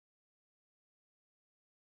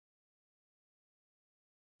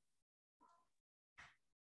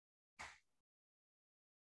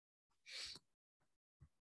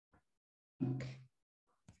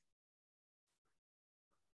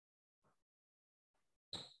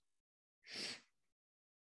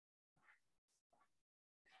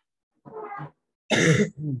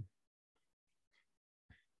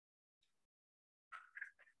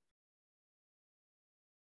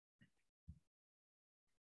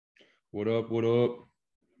What up? What up?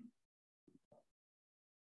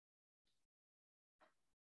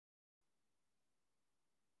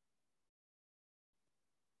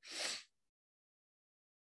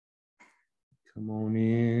 Come on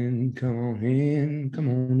in, come on in, come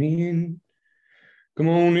on in, come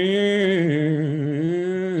on in,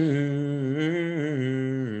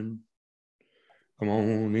 come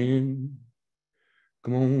on in,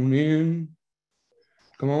 come on in,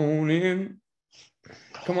 come on in,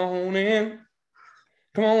 come on in,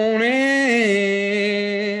 come on in.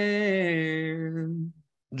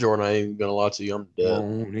 Jordan, I ain't even gonna lie to you, I'm dead. Come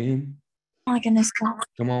on in. Oh my goodness, God.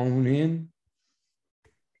 Come on in.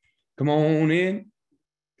 Come on in.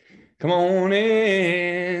 Come on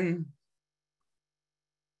in.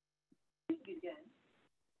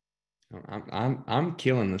 I'm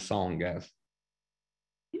killing the song, guys.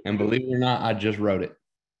 And believe it or not, I just wrote it.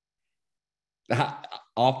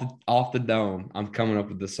 Off the dome, I'm coming up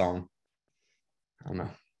with the song. I don't know.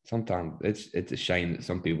 Sometimes it's a shame that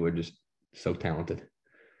some people are just so talented.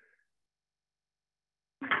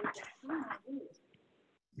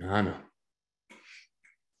 I know.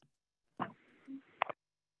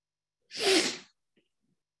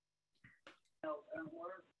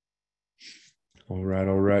 All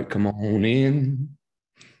right. Come on in.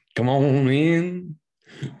 Come on in.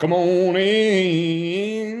 Come on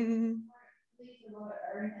in.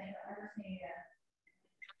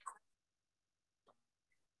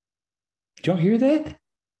 Did y'all hear that?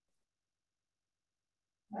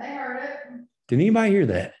 They heard it. Did anybody hear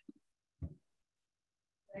that?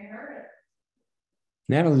 They heard it.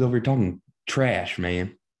 Natalie's over here talking trash,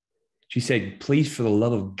 man. She said, please, for the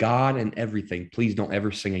love of God and everything, please don't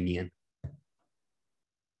ever sing again.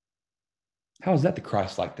 How is that the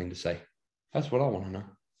Christ-like thing to say? That's what I want to know.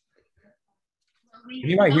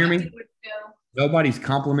 Anybody hear me? Nobody's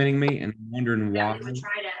complimenting me and I'm wondering why.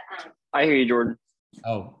 I hear you, Jordan.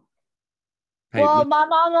 Oh. Hey, Well, my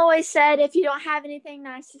mom always said, if you don't have anything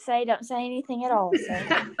nice to say, don't say anything at all. So.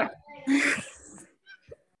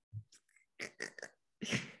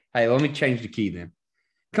 Hey, let me change the key then.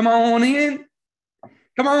 Come on in.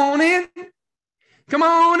 Come on in. Come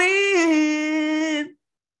on in.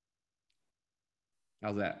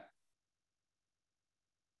 How's that?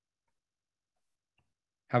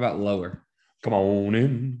 How about lower? Come on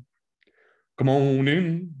in. Come on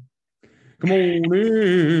in. Come on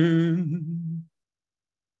in.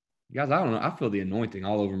 Guys, I don't know. I feel the anointing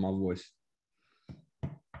all over my voice. I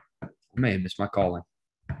may have missed my calling.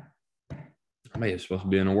 I may have supposed to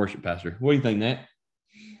be in a worship pastor. What do you think, Nat?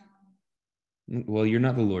 Well, you're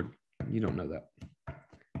not the Lord. You don't know that.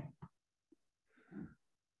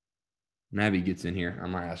 Nabby gets in here. I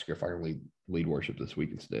might ask her if I can lead worship this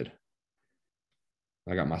week instead.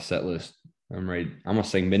 I got my set list. I'm ready. I'm going to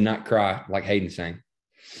sing Midnight Cry like Hayden sang.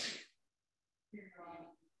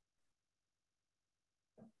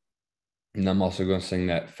 And I'm also going to sing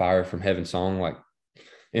that Fire from Heaven song like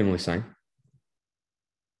Emily sang.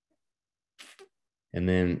 And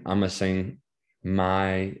then I'm going to sing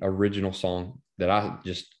my original song that I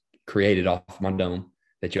just created off my dome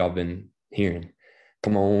that y'all been hearing.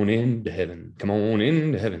 Come on into heaven. Come on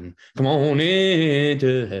into heaven. Come on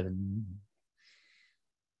into heaven.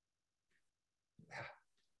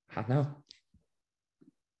 I know.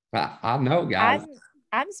 I know, guys.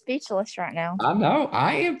 I'm speechless right now. I know.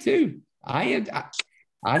 I am too. I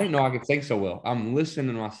didn't know I could sing so well. I'm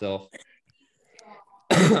listening to myself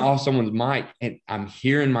off someone's mic and I'm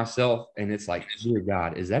hearing myself and it's like, dear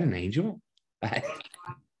God, is that an angel?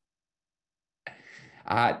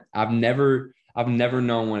 I've never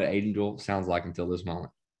known what an angel sounds like until this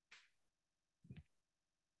moment.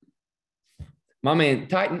 My man,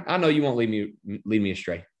 Titan, I know you won't lead me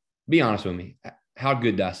astray. Be honest with me. How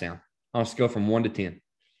good do I sound? On a scale from 1 to 10.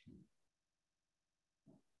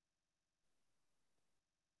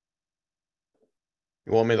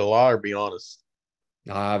 You want me to lie or be honest?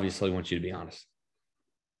 I obviously want you to be honest.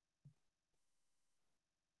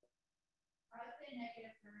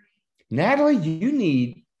 Natalie,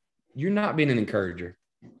 you're not being an encourager.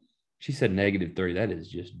 She said -3. That is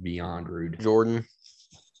just beyond rude. Jordan.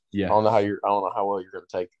 Yeah. I don't know how well you're gonna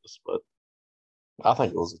take this, but I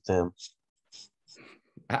think it was a 10.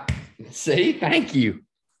 See, thank you.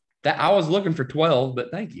 That I was looking for 12, but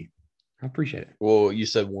thank you. I appreciate it. Well, you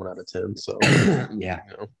said 1 out of 10, so yeah.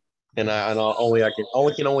 You know. and I only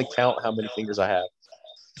can count how many fingers I have.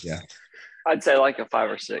 Yeah. I'd say like a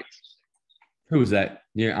 5 or 6. Who was that?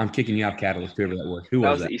 Yeah, I'm kicking you out of Catalyst, whoever that was. Who That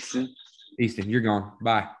was was that? Easton. Easton, you're gone.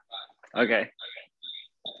 Bye. Okay.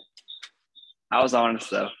 I was honest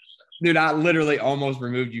though. Dude, I literally almost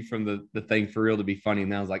removed you from the thing for real to be funny.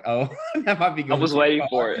 And I was like, oh, that might be I going was too waiting far.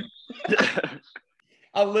 for it.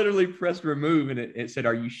 I literally pressed remove and it said,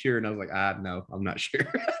 are you sure? And I was like, no, I'm not sure.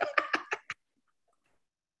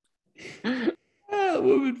 That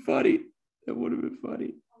would have been funny. That would have been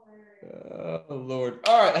funny. Oh, Lord.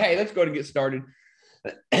 All right. Hey, let's go ahead and get started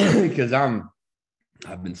because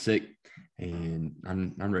I've been sick and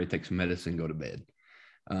I'm ready to take some medicine and go to bed.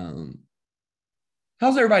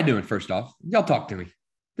 How's everybody doing? First off, y'all talk to me.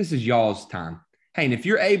 This is y'all's time. Hey, and if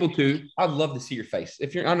you're able to, I'd love to see your face.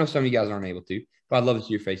 I know some of you guys aren't able to, but I'd love to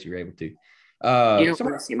see your face if you're able to. You don't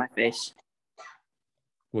Somebody, want to see my face.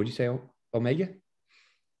 what'd you say, Omega?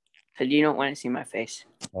 Said you don't want to see my face.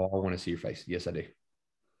 Oh, I want to see your face. Yes, I do.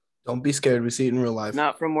 Don't be scared. We see it in real life.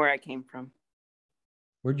 Not from where I came from.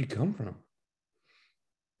 Where'd you come from?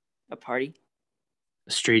 A party.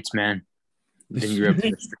 The streets, man. Then you grew up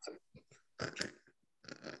in the streets.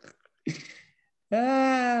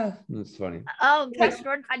 That's funny. Oh, Pastor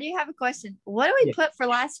Jordan, I do have a question. What do we put for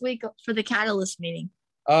last week for the Catalyst meeting?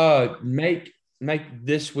 Make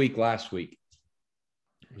this week last week.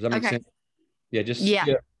 Does that make sense? Yeah, just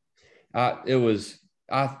it was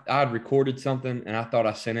I'd recorded something and I thought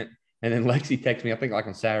I sent it, and then Lexi texted me, I think like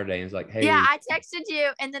on Saturday, and was like, hey. Yeah, I texted you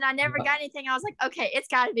and then I never got anything. I was like, okay, it's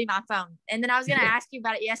got to be my phone. And then I was gonna ask you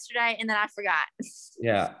about it yesterday, and then I forgot.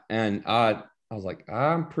 Yeah, and I was like,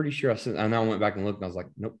 I'm pretty sure I sent, and I went back and looked, and I was like,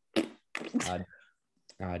 nope,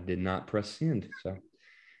 I did not press send. So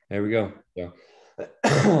there we go. So,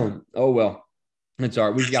 oh well, it's all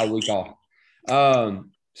right. We just got a week off.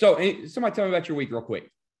 So somebody tell me about your week real quick.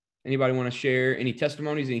 Anybody want to share any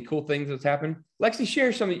testimonies, any cool things that's happened? Lexi,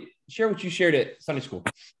 share what you shared at Sunday school.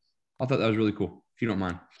 I thought that was really cool, if you don't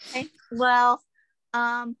mind. Okay. Well,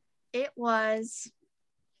 it was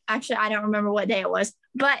actually, I don't remember what day it was,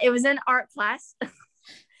 but it was in art class.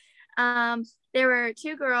 There were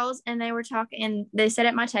 2 girls and they were talking, and they sat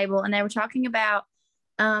at my table and they were talking about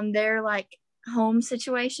their like home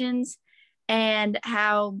situations and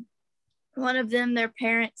how one of them, their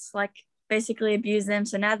parents like basically abused them.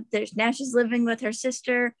 So now she's living with her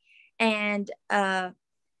sister and her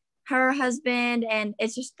husband, and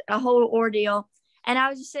it's just a whole ordeal. And I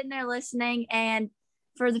was just sitting there listening, and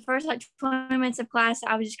for the first like 20 minutes of class,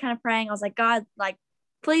 I was just kind of praying. I was like, God, like,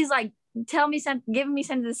 please, like, tell me something, give me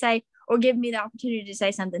something to say, or give me the opportunity to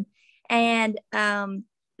say something. And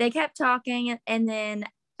they kept talking, and then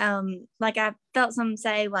like I felt someone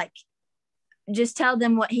say, like, just tell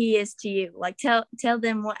them what he is to you, like tell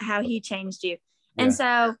them how he changed you. Yeah. And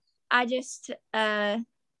so I just I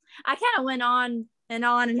kind of went on and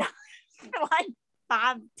on and on for like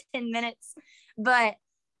 5-10 minutes, but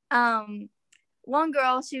one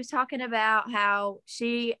girl, she was talking about how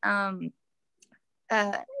she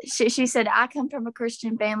said, I come from a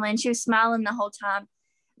Christian family, and she was smiling the whole time.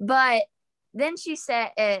 But then she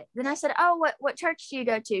said, then I said, oh, what church do you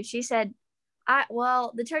go to? She said,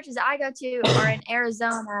 the churches I go to are in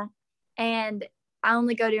Arizona, and I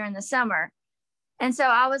only go during the summer. And so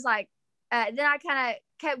I was like, then I kind of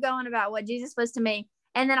kept going about what Jesus was to me.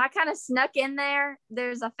 And then I kind of snuck in there.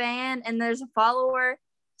 There's a fan and there's a follower,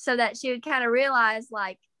 so that she would kind of realize,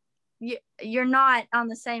 like, you're not on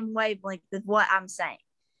the same wavelength with what I'm saying.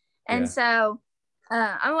 And so,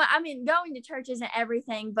 I mean, going to church isn't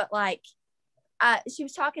everything, but like, she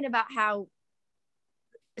was talking about how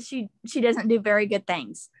she doesn't do very good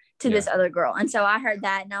things to this other girl. And so I heard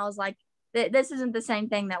that, and I was like, this isn't the same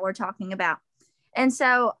thing that we're talking about. And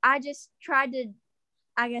so I just tried to,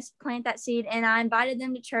 I guess, plant that seed, and I invited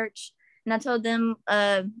them to church, and I told them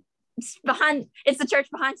it's the church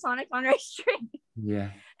behind Sonic on Ray Street. Yeah.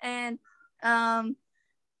 And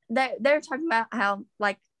they're talking about how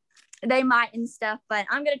like they might and stuff, but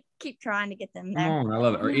I'm gonna keep trying to get them there. Come on, I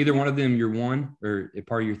love it. Are either one of them your one, or a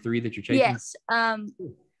part of your 3 that you're chasing? Yes.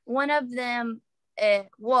 One of them,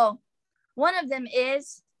 one of them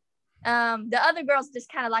is. The other girl's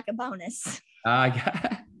just kind of like a bonus.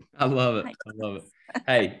 I love it. I love it.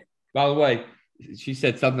 Hey, by the way, she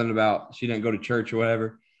said something about she didn't go to church or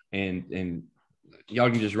whatever, and y'all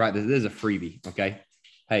can just write this. This is a freebie, okay?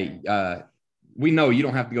 Hey, we know you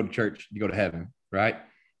don't have to go to church to go to heaven, right?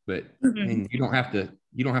 But and you don't have to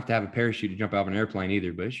have a parachute to jump out of an airplane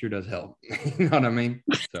either, but it sure does help. You know what I mean?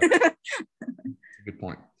 So, good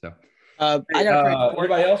point. So,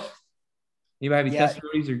 anybody else? Anybody have any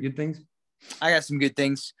testimonies or good things? I got some good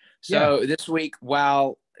things. So this week,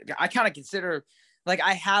 while I kind of consider, like,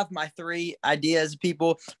 I have my 3 ideas of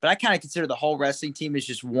people, but I kind of consider the whole wrestling team as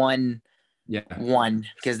just one,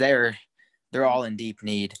 because they're all in deep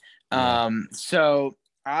need. Yeah.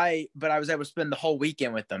 But I was able to spend the whole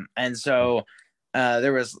weekend with them. And so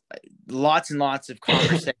there was lots and lots of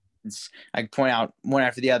conversations I could point out one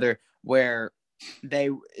after the other where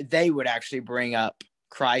they would actually bring up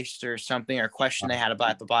Christ or something, or a question they had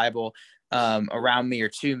about the Bible around me or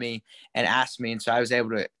to me, and ask me. And so I was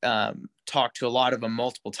able to talk to a lot of them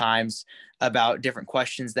multiple times about different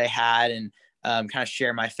questions they had, and kind of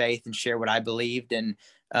share my faith and share what I believed, and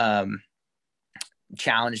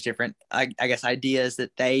challenge different, I guess, ideas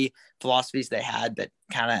philosophies they had that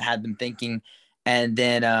kind of had them thinking. And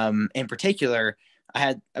then in particular,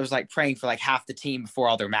 I was like praying for like half the team before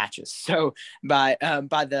all their matches. So by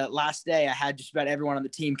the last day, I had just about everyone on the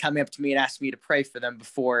team coming up to me and asking me to pray for them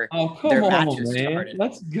before their matches started.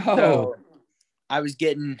 Let's go. So I was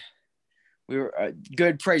getting, we were a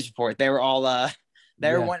good praise report. They were all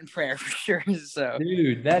they were wanting prayer for sure. So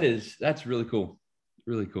dude, that's really cool.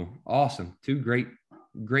 Really cool. Awesome. 2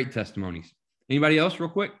 great testimonies. Anybody else real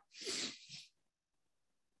quick?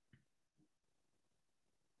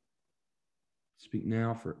 Speak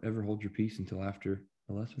now, forever hold your peace until after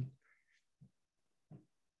the lesson.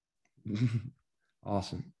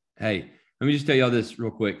 Awesome. Hey, let me just tell y'all this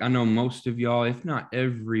real quick. I know most of y'all, if not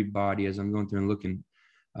everybody, as I'm going through and looking,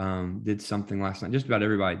 did something last night. Just about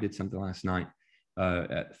everybody did something last night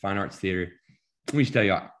at Fine Arts Theater. Let me just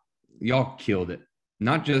tell y'all killed it.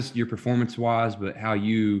 Not just your performance-wise, but how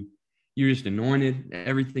you're just anointed.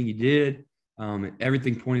 Everything you did,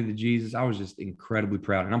 everything pointed to Jesus. I was just incredibly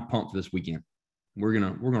proud, and I'm pumped for this weekend. We're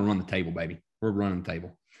gonna run the table, baby. We're running the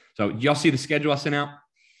table. So y'all see the schedule I sent out?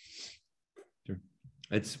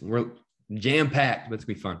 We're jam-packed, but it's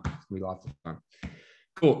gonna be fun. It's gonna be lots of fun.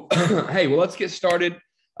 Cool. Hey, well, let's get started.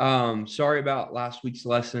 Sorry about last week's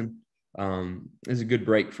lesson. It was a good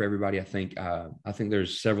break for everybody. I think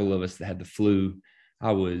there's several of us that had the flu.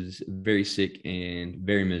 I was very sick and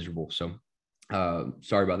very miserable. So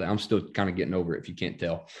sorry about that. I'm still kind of getting over it, if you can't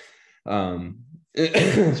tell.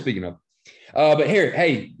 Speaking of, but here,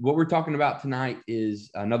 hey, what we're talking about tonight is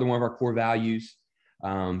another one of our core values.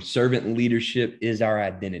 Servant leadership is our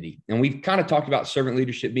identity. And we've kind of talked about servant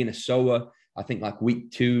leadership being a SOA, I think like week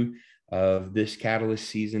 2 of this Catalyst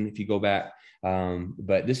season, if you go back. But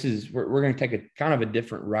we're going to take a kind of a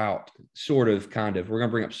different route, we're going to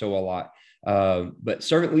bring up SOA a lot. But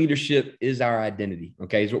servant leadership is our identity.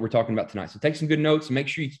 Okay. Is what we're talking about tonight. So take some good notes and make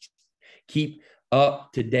sure you keep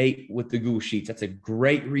up to date with the Google Sheets. That's a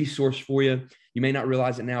great resource for you. You may not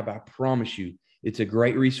realize it now, but I promise you, it's a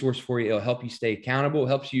great resource for you. It'll help you stay accountable. It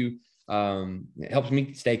helps helps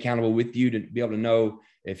me stay accountable with you to be able to know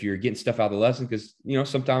if you're getting stuff out of the lesson. Cause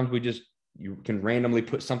sometimes you can randomly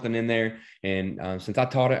put something in there. And since I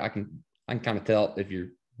taught it, I can kind of tell if you're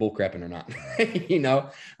bullcrapping or not,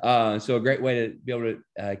 so a great way to be able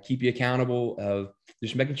to keep you accountable of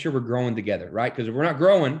just making sure we're growing together, right? Because if we're not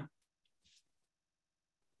growing,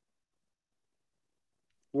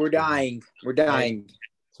 we're dying.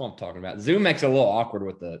 That's what I'm talking about. Zoom makes it a little awkward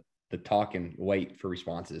with the talk and wait for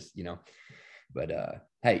responses, but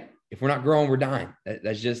hey, if we're not growing, we're dying.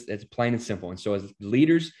 It's plain and simple. And so as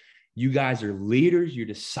leaders, you guys are leaders, you're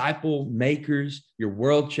disciple makers, you're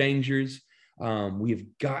world changers. We have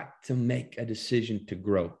got to make a decision to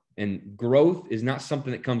grow. And growth is not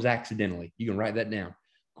something that comes accidentally. You can write that down.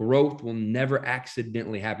 Growth will never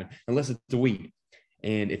accidentally happen unless it's a weed.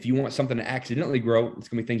 And if you want something to accidentally grow, it's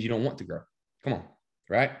going to be things you don't want to grow. Come on,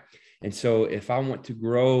 right? And so if I want to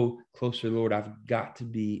grow closer to the Lord, I've got to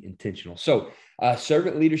be intentional. So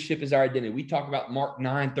servant leadership is our identity. We talk about Mark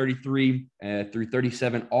 9:33 through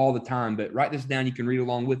 37 all the time, but write this down. You can read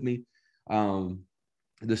along with me.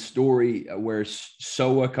 The story where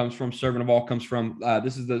SOA comes from, servant of all comes from.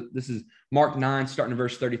 This is Mark 9, starting in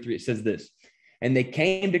verse 33. It says this: and they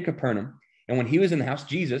came to Capernaum, and when he was in the house,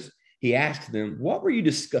 Jesus, he asked them, what were you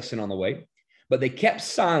discussing on the way? But they kept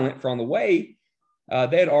silent, for on the way,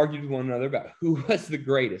 they had argued with one another about who was the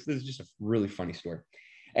greatest. This is just a really funny story.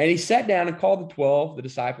 And he sat down and called the 12, the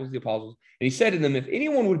disciples, the apostles, and he said to them, if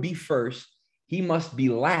anyone would be first, he must be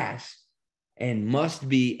last and must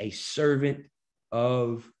be a servant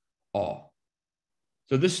of all.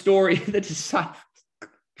 So this story, the disciples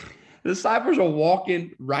are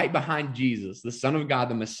walking right behind Jesus, the Son of God,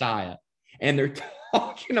 the Messiah, and they're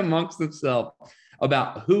talking amongst themselves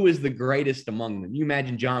about who is the greatest among them. You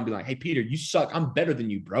imagine John being like, hey, Peter, you suck. I'm better than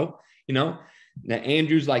you, bro. Now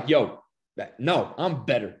Andrew's like, yo, no, I'm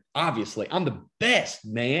better. Obviously, I'm the best,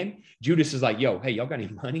 man. Judas is like, yo, hey, y'all got any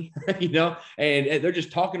money? And they're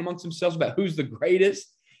just talking amongst themselves about who's the greatest.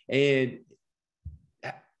 And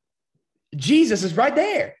Jesus is right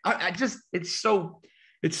there. I just, it's so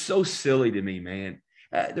silly to me, man.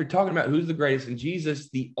 They're talking about who's the greatest, and Jesus,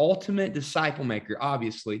 the ultimate disciple maker,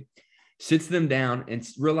 obviously sits them down and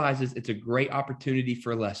realizes it's a great opportunity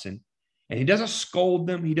for a lesson. And he doesn't scold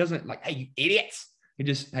them. He doesn't like, hey, you idiots. He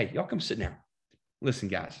just, hey, y'all come sit down. Listen,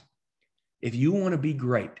 guys, if you want to be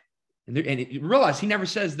great, and realize he never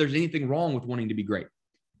says there's anything wrong with wanting to be great.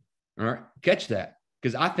 All right, catch that.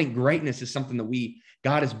 Because I think greatness is something that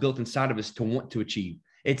God has built inside of us to want to achieve.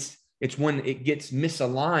 It's when it gets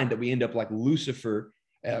misaligned that we end up like Lucifer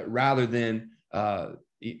rather than,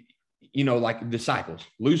 like disciples.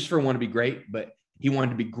 Lucifer wanted to be great, but he wanted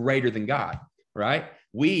to be greater than God, right?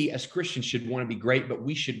 We as Christians should want to be great, but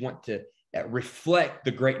we should want to reflect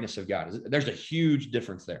the greatness of God. There's a huge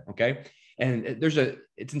difference there, okay? And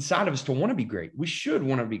it's inside of us to want to be great. We should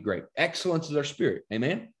want to be great. Excellence is our spirit,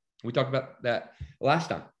 amen? We talked about that last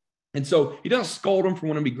time. And so he doesn't scold them for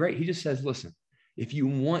wanting to be great. He just says, listen, if you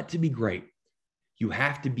want to be great, you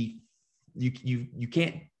have to be, you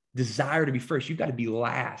can't desire to be first. You've got to be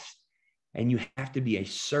last. And you have to be a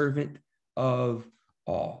servant of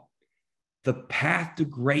all. The path to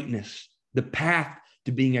greatness, the path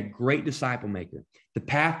to being a great disciple maker, the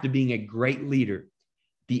path to being a great leader,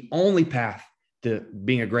 the only path to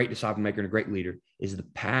being a great disciple maker and a great leader is the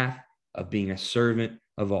path of being a servant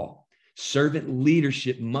of all. Servant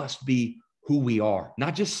leadership must be who we are,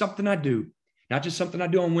 not just something I do, not just something I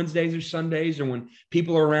do on Wednesdays or Sundays or when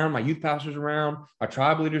people are around, my youth pastors are around, my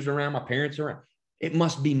tribe leaders are around, my parents are around. It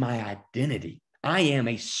must be my identity. I am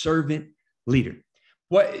a servant leader.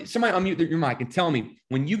 Somebody unmute your mic and tell me,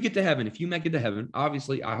 when you get to heaven, if you make it to heaven,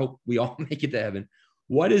 obviously I hope we all make it to heaven,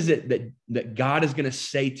 what is it that God is going to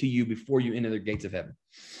say to you before you enter the gates of heaven?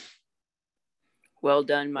 Well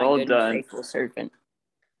done, my good and faithful servant.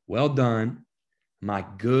 Well done, my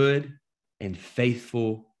good and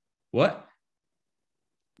faithful what?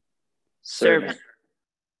 Servant.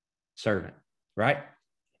 Servant, right?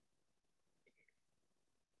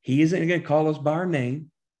 He isn't going to call us by our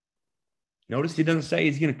name. Notice he doesn't say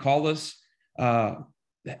he's going to call us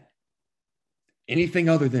anything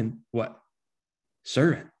other than what?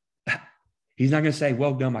 Servant. He's not going to say,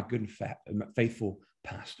 well done, my good and faithful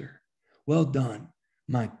pastor. Well done,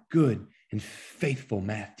 my good and faithful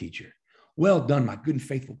math teacher. Well done, my good and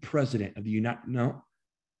faithful president of the United. No.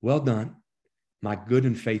 Well done, my good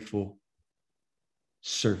and faithful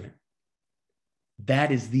servant.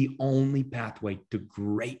 That is the only pathway to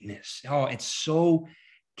greatness. Oh, it's so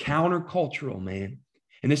countercultural, man.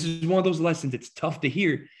 And this is one of those lessons. It's tough to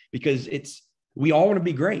hear because we all want to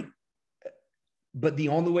be great, but the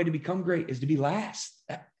only way to become great is to be last.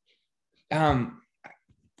 Let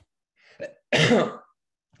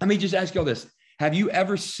me just ask y'all this. Have you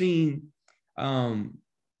ever seen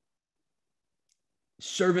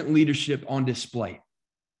servant leadership on display?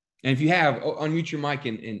 And if you have, unmute your mic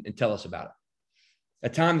and tell us about it. A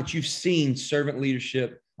time that you've seen servant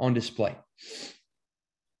leadership on display.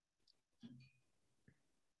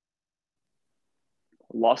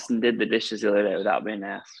 Lawson did the dishes the other day without being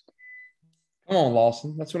asked. Come on,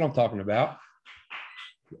 Lawson. That's what I'm talking about.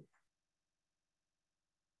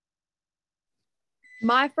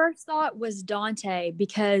 My first thought was Dante,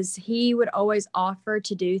 because he would always offer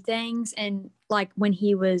to do things. And like when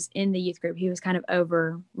he was in the youth group, he was kind of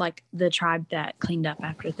over like the tribe that cleaned up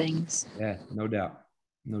after things. Yeah, no doubt.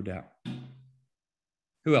 No doubt.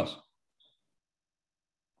 Who else?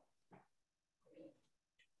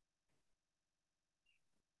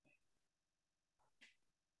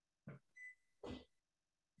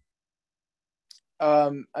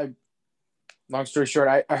 Long story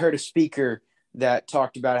short, I heard a speaker that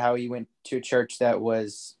talked about how he went to a church that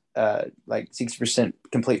was like 60%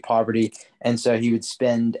 complete poverty. And so he would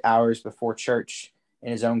spend hours before church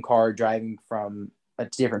in his own car, driving from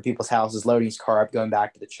different people's houses, loading his car up, going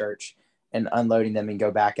back to the church and unloading them and go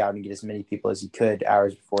back out and get as many people as he could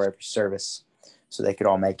hours before every service so they could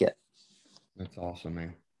all make it. That's awesome,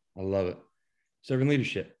 man. I love it. Servant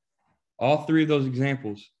leadership. All three of those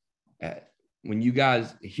examples, when you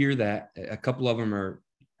guys hear that, a couple of them are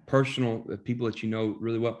personal people that you know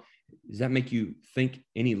really well. Does that make you think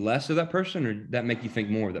any less of that person, or does that make you think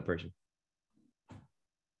more of that person?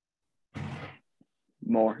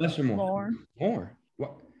 More. Less or more? More.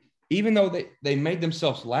 Well, even though they made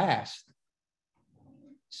themselves last,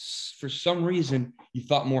 for some reason, you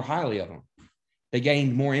thought more highly of them. They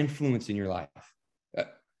gained more influence in your life.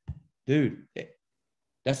 Dude,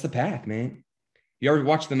 that's the path, man. You ever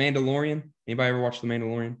watch The Mandalorian? Anybody ever watch The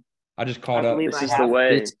Mandalorian? I just caught up. This is the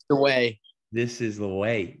way. It's the way. This is the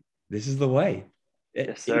way. This is the way.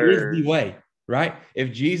 Yes, it is the way. right?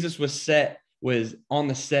 If Jesus was on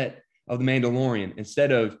the set of The Mandalorian,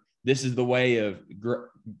 instead of this is the way of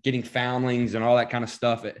getting foundlings and all that kind of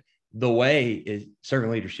stuff, the way is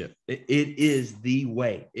servant leadership. It is the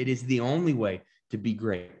way. It is the only way to be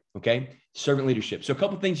great, okay? Servant leadership. So a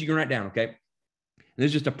couple of things you can write down, okay? And this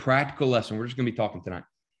is just a practical lesson. We're just going to be talking tonight.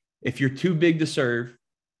 If you're too big to serve,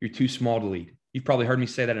 you're too small to lead. You've probably heard me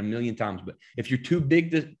say that a million times, but if you're too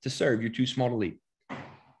big to serve, you're too small to lead.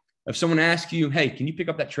 If someone asks you, hey, can you pick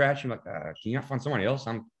up that trash? You're like, can you not find somebody else?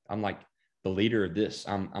 I'm like the leader of this.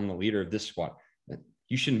 I'm the leader of this squad.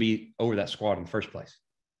 You shouldn't be over that squad in the first place.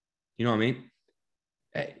 You know what I mean?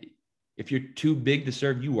 If you're too big to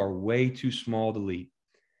serve, you are way too small to lead.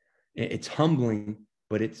 It's humbling,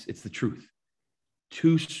 but it's the truth.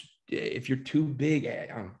 If you're too big,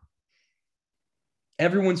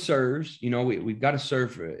 everyone serves. You know, we've got to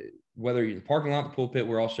serve. Whether you're in the parking lot, the pulpit,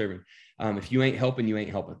 we're all serving. If you ain't helping, you ain't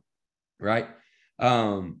helping, right?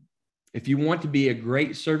 If you want to be a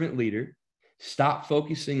great servant leader, stop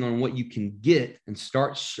focusing on what you can get and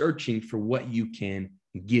start searching for what you can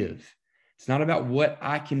give. It's not about what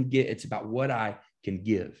I can get. It's about what I can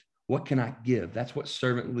give. What can I give? That's what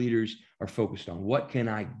servant leaders are focused on. What can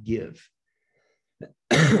I give?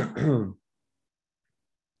 And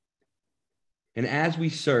as we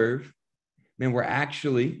serve, man, we're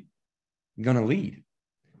actually going to lead.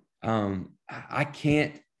 I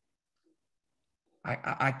can't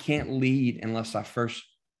lead unless I first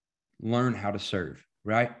learn how to serve,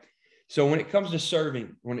 right? So when it comes to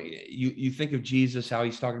serving, when you think of Jesus, how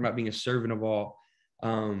he's talking about being a servant of all,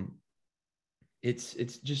 it's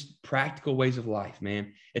just practical ways of life,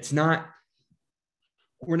 man.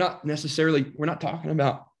 We're not talking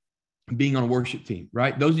about being on a worship team,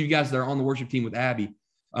 right? Those of you guys that are on the worship team with Abby,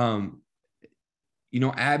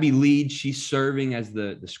 Abby leads, she's serving as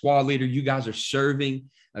the squad leader. You guys are serving,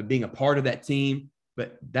 being a part of that team,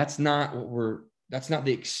 but that's not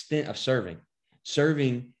the extent of serving.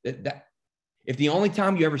 Serving, that if the only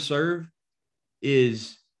time you ever serve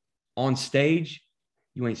is on stage,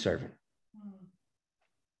 you ain't serving.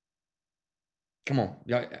 Come on,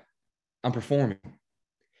 I'm performing.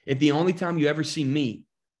 If the only time you ever see me,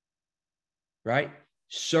 right,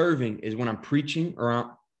 serving is when I'm preaching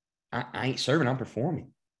or I ain't serving, I'm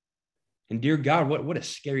performing. And dear God, what a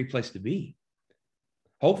scary place to be.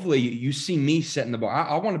 Hopefully you see me setting the bar.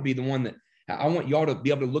 I want to be the one that I want y'all to be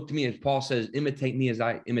able to look to me, as Paul says, imitate me as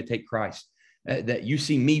I imitate Christ. That you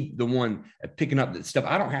see me the one picking up the stuff.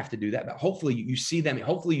 I don't have to do that, but hopefully you see that.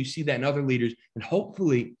 Hopefully you see that in other leaders, and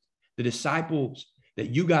hopefully the disciples that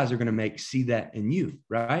you guys are going to make see that in you,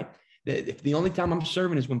 right? That if the only time I'm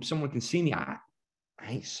serving is when someone can see me, I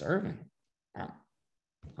ain't serving.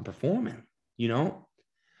 I'm performing, you know?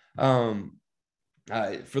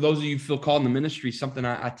 For those of you who feel called in the ministry, something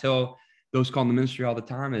I tell those called in the ministry all the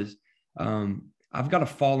time is I've got to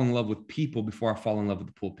fall in love with people before I fall in love with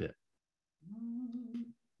the pulpit.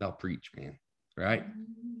 I'll preach, man, right?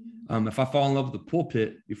 If I fall in love with the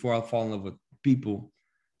pulpit before I fall in love with people,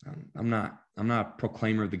 I'm not a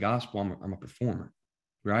proclaimer of the gospel. I'm a performer,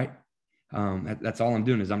 right? That's all I'm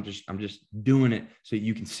doing is I'm just doing it so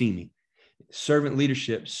you can see me. Servant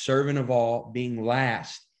leadership, servant of all, being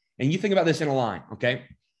last. And you think about this in a line, okay?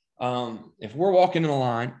 If we're walking in a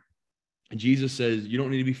line, Jesus says you don't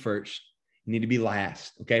need to be first, you need to be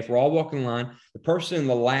last, okay? If we're all walking in line, the person in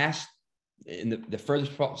the last, in the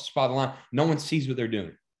furthest spot of the line, no one sees what they're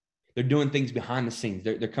doing. They're doing things behind the scenes.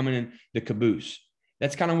 They're coming in the caboose.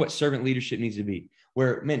 That's kind of what servant leadership needs to be,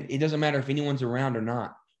 where, man, it doesn't matter if anyone's around or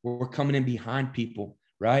not. We're coming in behind people,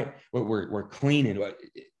 right? We're cleaning,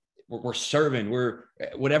 we're serving, we're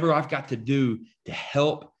whatever I've got to do to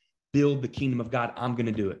help build the kingdom of God, I'm going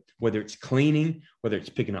to do it. Whether it's cleaning, whether it's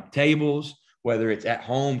picking up tables, whether it's at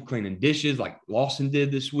home cleaning dishes like Lawson did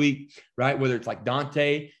this week, right? Whether it's like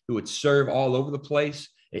Dante, who would serve all over the place.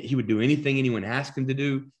 He would do anything anyone asked him to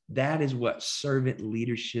do. That is what servant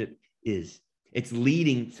leadership is. It's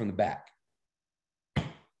leading from the back.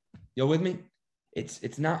 You with me?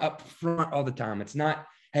 It's not up front all the time. It's not,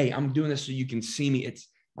 hey, I'm doing this so you can see me.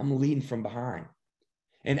 I'm leading from behind.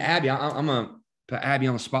 And Abby, I'm going to put Abby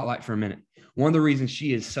on the spotlight for a minute. One of the reasons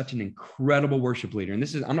she is such an incredible worship leader, and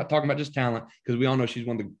I'm not talking about just talent, because we all know she's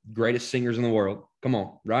one of the greatest singers in the world. Come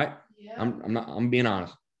on, right? Yeah. I'm being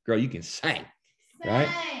honest. Girl, you can sing, right?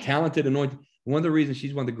 Talented, anointed. One of the reasons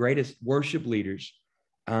she's one of the greatest worship leaders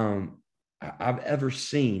I've ever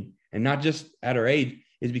seen, and not just at her age,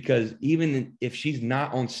 is because even if she's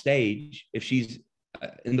not on stage, if she's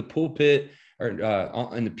in the pulpit or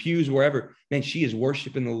in the pews, wherever, man, she is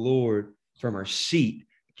worshiping the Lord from her seat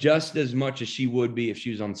just as much as she would be if she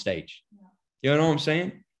was on stage. You know what I'm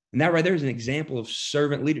saying? And that right there is an example of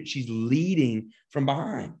servant leader. She's leading from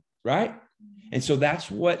behind, right? And so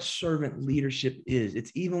that's what servant leadership is.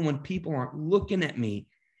 It's even when people aren't looking at me,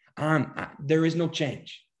 there is no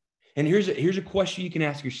change. And here's a question you can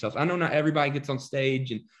ask yourself. I know not everybody gets on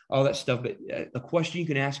stage and all that stuff, but a question you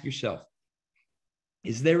can ask yourself: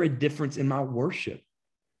 is there a difference in my worship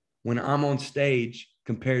when I'm on stage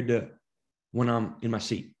compared to when I'm in my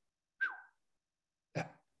seat?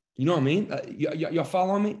 You know what I mean? Y'all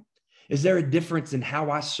follow me? Is there a difference in how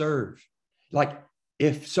I serve? Like,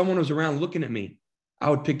 if someone was around looking at me, I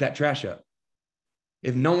would pick that trash up.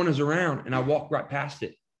 If no one is around and I walk right past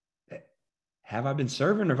it, have I been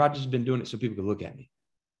serving, or have I just been doing it so people could look at me?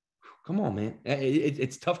 Come on, man.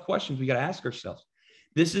 It's tough questions we got to ask ourselves.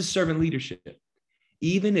 This is servant leadership.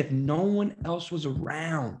 Even if no one else was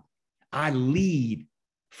around, I lead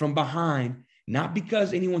from behind, not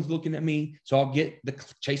because anyone's looking at me, so I'll get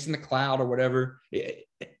chasing the cloud or whatever.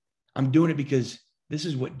 I'm doing it because this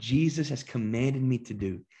is what Jesus has commanded me to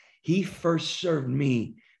do. He first served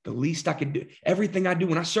me. The least I could do. Everything I do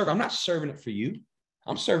when I serve, I'm not serving it for you.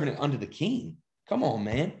 I'm serving it under the King. Come on,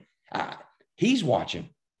 man. He's watching.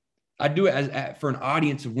 I do it for an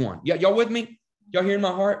audience of one. Y'all with me? Y'all hearing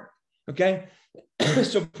my heart? Okay.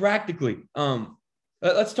 So practically,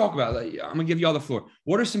 let's talk about it. I'm gonna give y'all the floor.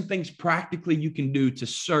 What are some things practically you can do to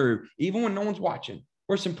serve, even when no one's watching?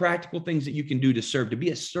 What are some practical things that you can do to serve, to be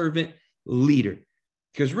a servant leader?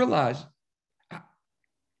 Because realize,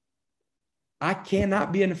 I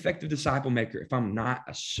cannot be an effective disciple maker if I'm not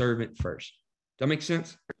a servant first. Does that make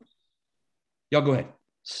sense? Y'all go ahead.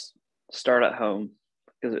 Start at home,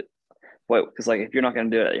 because like if you're not going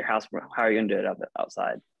to do it at your house, how are you going to do it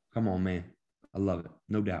outside? Come on, man. I love it.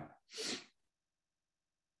 No doubt.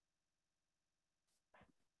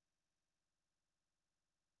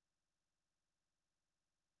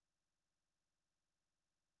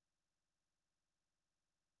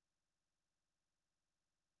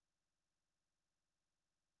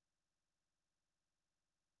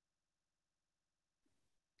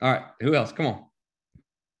 All right. Who else? Come on.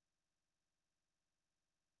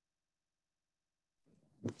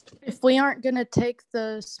 If we aren't going to take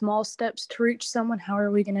the small steps to reach someone, how are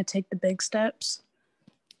we going to take the big steps?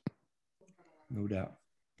 No doubt.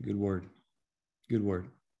 Good word. Good word.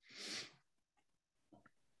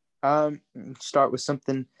 Start with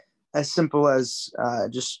something as simple as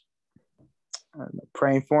just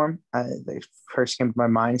praying for them. The first came to my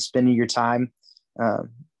mind, spending your time,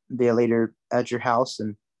 be a leader at your house,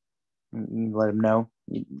 and you let them know.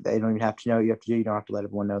 They don't even have to know what you have to do. You don't have to let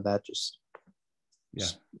everyone know that. Just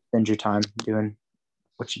spend your time doing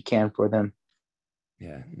what you can for them.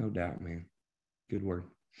 Yeah, no doubt, man. Good word.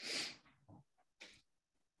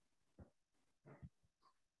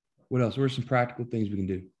 What else? What are some practical things we can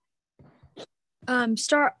do?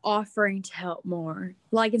 Start offering to help more.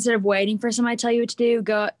 Like, instead of waiting for somebody to tell you what to do,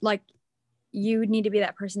 go, like, you need to be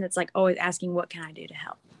that person that's like always asking, what can I do to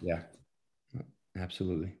help? Yeah,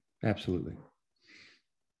 absolutely. Absolutely.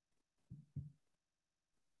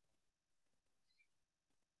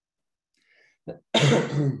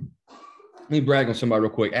 Let me brag on somebody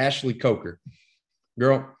real quick. Ashley Coker,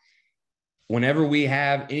 girl, whenever we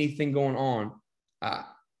have anything going on,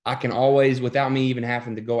 I can always, without me even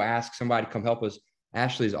having to go ask somebody to come help us,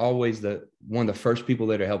 Ashley is always one of the first people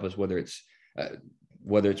there to help us, whether it's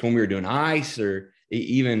when we were doing ice or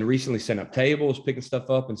even recently setting up tables, picking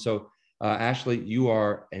stuff up. And so, Ashley, you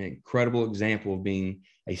are an incredible example of being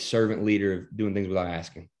a servant leader, of doing things without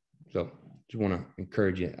asking. So just want to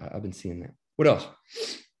encourage you. I've been seeing that. What else?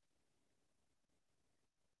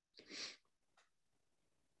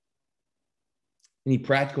 Any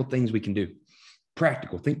practical things we can do?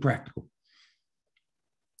 Practical. Think practical.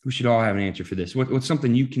 We should all have an answer for this. What's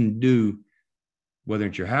something you can do, whether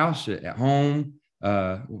it's your house, at home?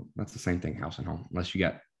 Well, that's the same thing, house and home, unless you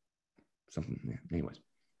got something. Yeah, anyways,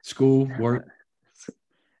 school, work.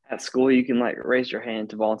 At school, you can like raise your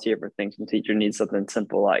hand to volunteer for things when the teacher needs something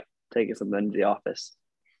simple, like taking something to the office.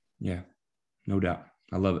 Yeah, no doubt.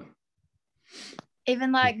 I love it.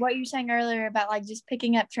 Even like what you were saying earlier about like just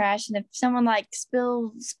picking up trash, and if someone like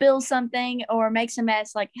spills something or makes a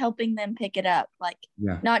mess, like helping them pick it up, like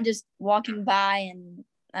not just walking by and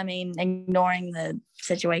ignoring the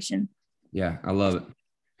situation. Yeah, I love it.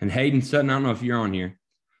 And Hayden Sutton, I don't know if you're on here,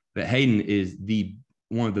 but Hayden is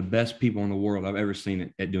one of the best people in the world I've ever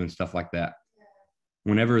seen at doing stuff like that.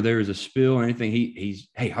 Whenever there is a spill or anything, he's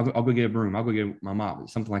hey, I'll go get a broom. I'll go get my mop,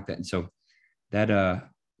 something like that. And so that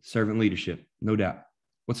servant leadership, no doubt.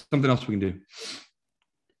 What's something else we can do?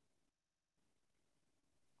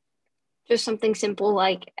 Just something simple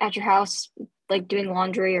like at your house, like doing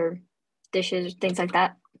laundry or dishes, things like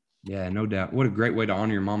that. Yeah, no doubt. What a great way to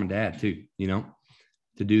honor your mom and dad too,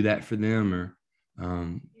 to do that for them, or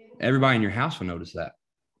everybody in your house will notice that.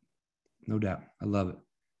 No doubt. I love it.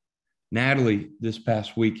 Natalie, this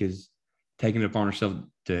past week, has taken it upon herself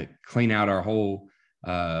to clean out our whole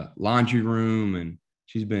laundry room, and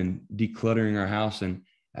she's been decluttering our house. And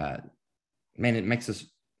man, it makes us,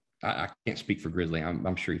 I can't speak for Grizzly.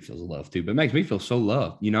 I'm sure he feels love too, but it makes me feel so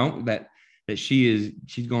loved, that she's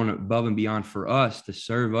going above and beyond for us, to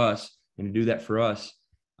serve us and to do that for us.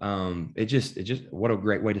 It just, what a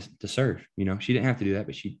great way to serve. She didn't have to do that,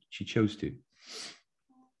 but she chose to.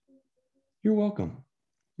 You're welcome.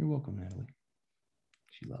 You're welcome, Natalie.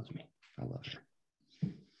 She loves me. I love her.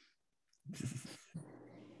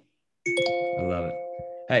 I love it.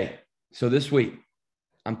 Hey, so this week,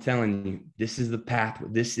 I'm telling you, this is the path.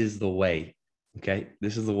 This is the way. Okay.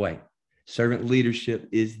 This is the way. Servant leadership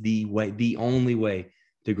is the way, the only way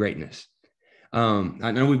to greatness.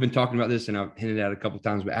 I know we've been talking about this, and I've hinted at it a couple of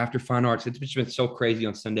times, but after fine arts, it's been so crazy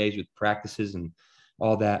on Sundays with practices and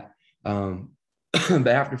all that. But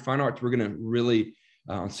after fine arts, we're going to really,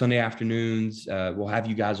 on Sunday afternoons, we'll have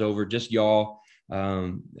you guys over, just y'all,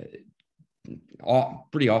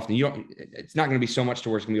 pretty often. It's not going to be so much to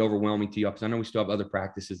where it's going to be overwhelming to y'all, because I know we still have other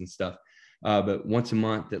practices and stuff. But once a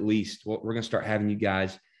month at least, we're going to start having you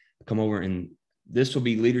guys come over, and this will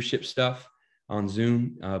be leadership stuff on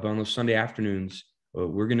Zoom. But on those Sunday afternoons,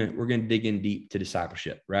 we're gonna dig in deep to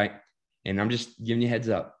discipleship, right? And I'm just giving you a heads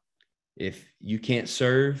up. If you can't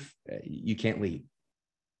serve, you can't lead.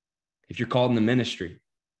 If you're called in the ministry,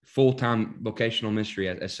 full-time vocational ministry,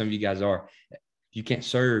 as some of you guys are, if you can't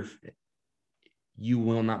serve, you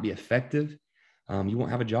will not be effective. You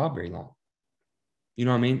won't have a job very long. You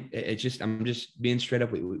know what I mean? I'm just being straight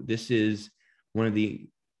up with you. This is one of the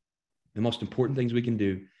most important things we can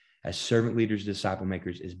do as servant leaders, disciple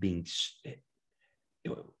makers, is being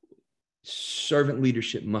servant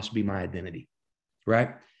leadership must be my identity,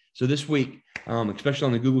 right? So this week, especially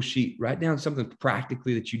on the Google Sheet, write down something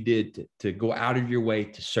practically that you did to go out of your way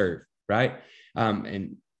to serve, right?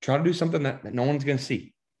 And try to do something that no one's going to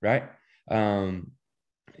see, right? And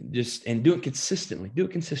do it consistently. Do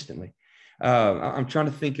it consistently. I'm trying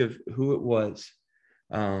to think of who it was.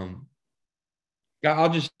 I'll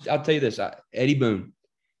tell you this. Eddie Boone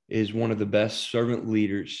is one of the best servant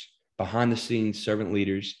leaders, behind the scenes servant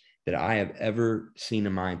leaders that I have ever seen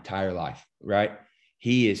in my entire life, right?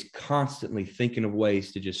 He is constantly thinking of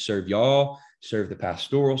ways to just serve y'all, serve the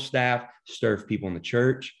pastoral staff, serve people in the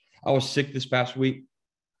church. I was sick this past week,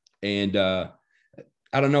 and out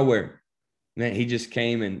of nowhere, man, he just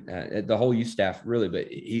came, and the whole youth staff really, but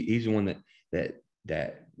he's the one that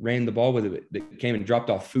ran the ball with it, that came and dropped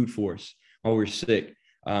off food for us while we were sick.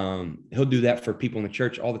 He'll do that for people in the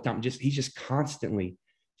church all the time. He's just constantly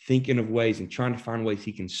thinking of ways and trying to find ways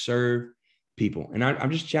he can serve people. And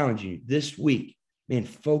I'm just challenging you this week, man,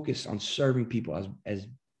 focus on serving people as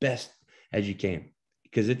best as you can,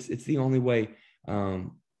 because it's the only way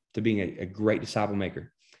to being a great disciple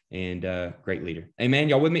maker and a great leader. Amen.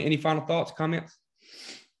 Y'all with me? Any final thoughts, comments?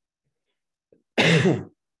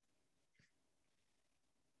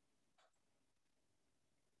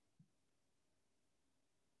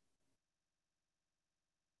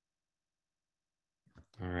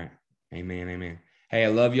 All right. Amen. Amen. Hey, I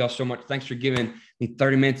love y'all so much. Thanks for giving me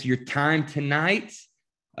 30 minutes of your time tonight.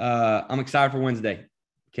 I'm excited for Wednesday.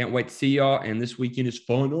 Can't wait to see y'all. And this weekend is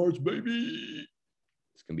fun arts, baby.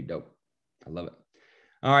 It's going to be dope. I love it.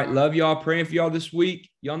 All right. Love y'all. Praying for y'all this week.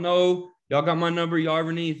 Y'all know, y'all got my number. Y'all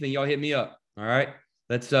ever need anything, y'all hit me up. All right.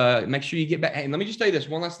 Let's make sure you get back. Hey, let me just tell you this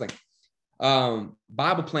one last thing.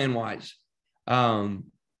 Bible plan wise, I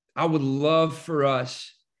would love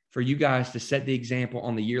for you guys to set the example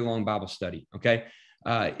on the year-long Bible study, okay?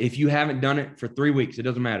 If you haven't done it for 3 weeks, it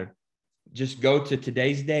doesn't matter. Just go to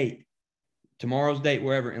today's date, tomorrow's date,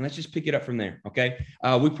 wherever, and let's just pick it up from there, okay?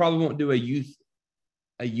 We probably won't do a youth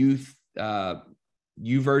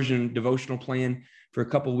YouVersion devotional plan for a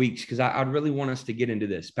couple of weeks, because I'd really want us to get into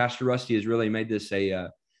this. Pastor Rusty has really made this a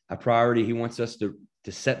priority. He wants us to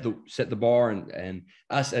set the bar and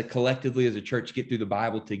us collectively as a church get through the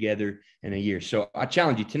Bible together in a year. So I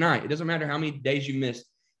challenge you tonight. It doesn't matter how many days you missed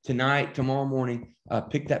tonight, tomorrow morning,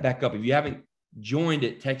 pick that back up. If you haven't joined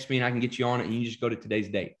it, text me and I can get you on it, and you just go to today's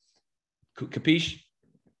date. Capiche?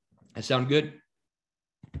 That sound good?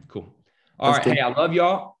 Cool. All right. Hey, I love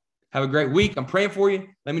y'all. Have a great week. I'm praying for you.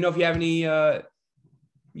 Let me know if you have any, you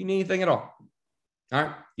need anything at all. All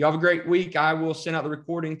right. Y'all have a great week. I will send out the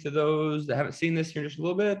recording to those that haven't seen this here in just a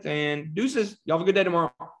little bit. And deuces. Y'all have a good day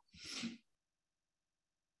tomorrow.